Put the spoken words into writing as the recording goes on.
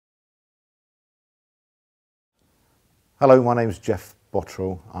Hello, my name is Jeff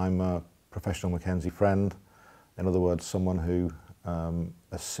Botterill. I'm a professional McKenzie friend. In other words, someone who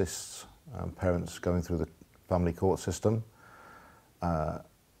assists parents going through the family court system. I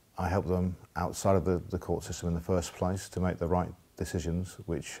help them outside of the court system in the first place to make the right decisions,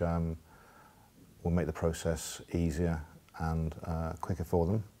 which will make the process easier and quicker for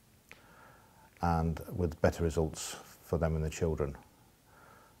them, and with better results for them and their children.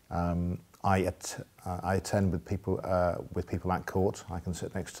 I attend with people at court. I can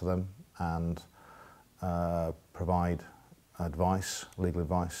sit next to them and provide advice, legal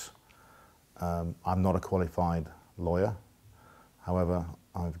advice. I'm not a qualified lawyer. However,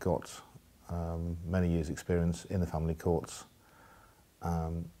 I've got many years' experience in the family courts,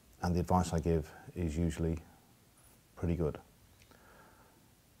 and the advice I give is usually pretty good.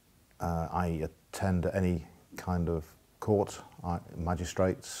 I attend any kind of court,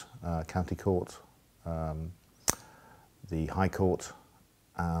 magistrates, county court, the High Court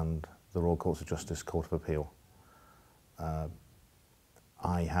and the Royal Courts of Justice Court of Appeal.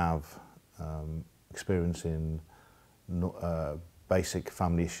 I have experience in basic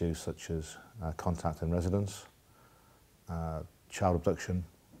family issues such as contact and residence, child abduction,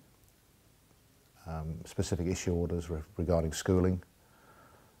 specific issue orders regarding schooling,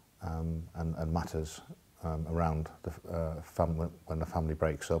 and matters around the family when the family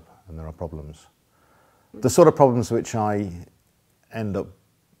breaks up and there are problems. The sort of problems which I end up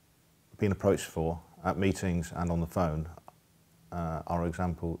being approached for at meetings and on the phone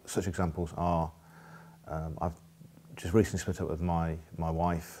such examples are, I've just recently split up with my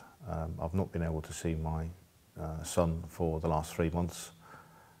wife. I've not been able to see my son for the last 3 months.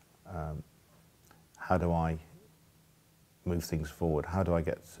 How do I move things forward? How do I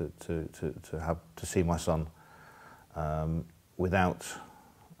get to see my son without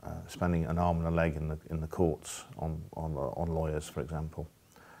spending an arm and a leg in the courts on lawyers, for example?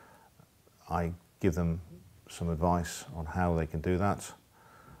 I give them some advice on how they can do that,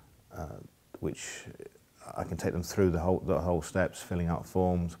 which I can take them through the whole steps, filling out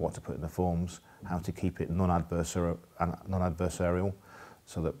forms, what to put in the forms, how to keep it non-adversarial,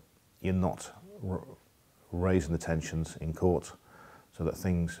 so that you're not raising the tensions in court, so that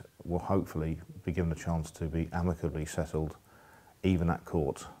things will hopefully be given a chance to be amicably settled, even at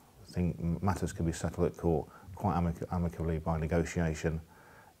court. Matters can be settled at court quite amicably by negotiation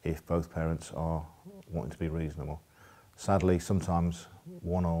if both parents are wanting to be reasonable. Sadly, sometimes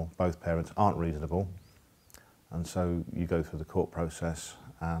one or both parents aren't reasonable, and so you go through the court process,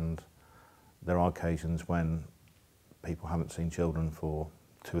 and there are occasions when people haven't seen children for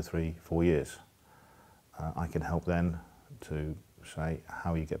 2 or 3, 4 years. I can help then to say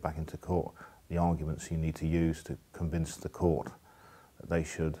how you get back into court, the arguments you need to use to convince the court that they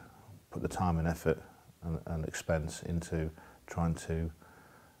should put the time and effort and expense into trying to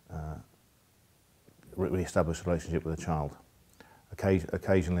re-establish a relationship with a child.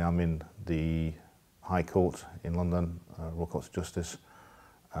 Occasionally I'm in the High Court in London, Royal Courts of Justice,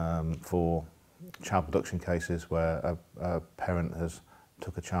 for child abduction cases where a parent has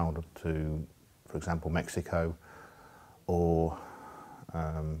took a child to, for example, Mexico or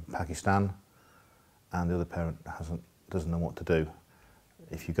Pakistan, and the other parent doesn't know what to do.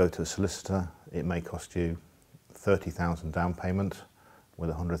 If you go to a solicitor, it may cost you £30,000 down payment with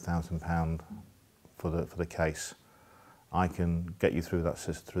 £100,000 for the case. I can get you through the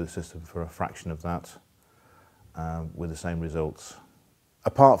system for a fraction of that, with the same results.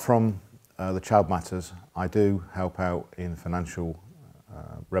 Apart from the child matters, I do help out in financial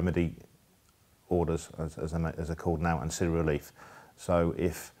remedy orders, as they're called now, and civil relief. So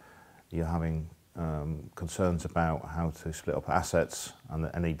if you're having concerns about how to split up assets and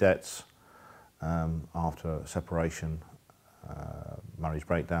any debts after a separation, marriage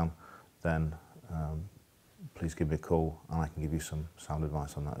breakdown, then please give me a call and I can give you some sound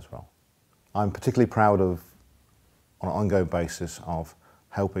advice on that as well. I'm particularly proud of, on an ongoing basis, of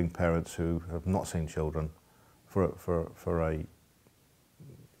helping parents who have not seen children for a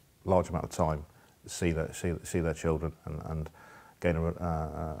large amount of time see their children and gain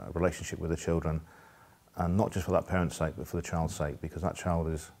a relationship with the children, and not just for that parent's sake but for the child's sake, because that child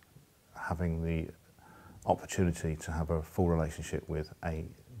is having the opportunity to have a full relationship with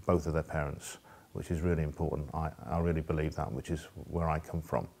both of their parents, which is really important. I really believe that, which is where I come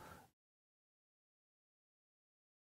from.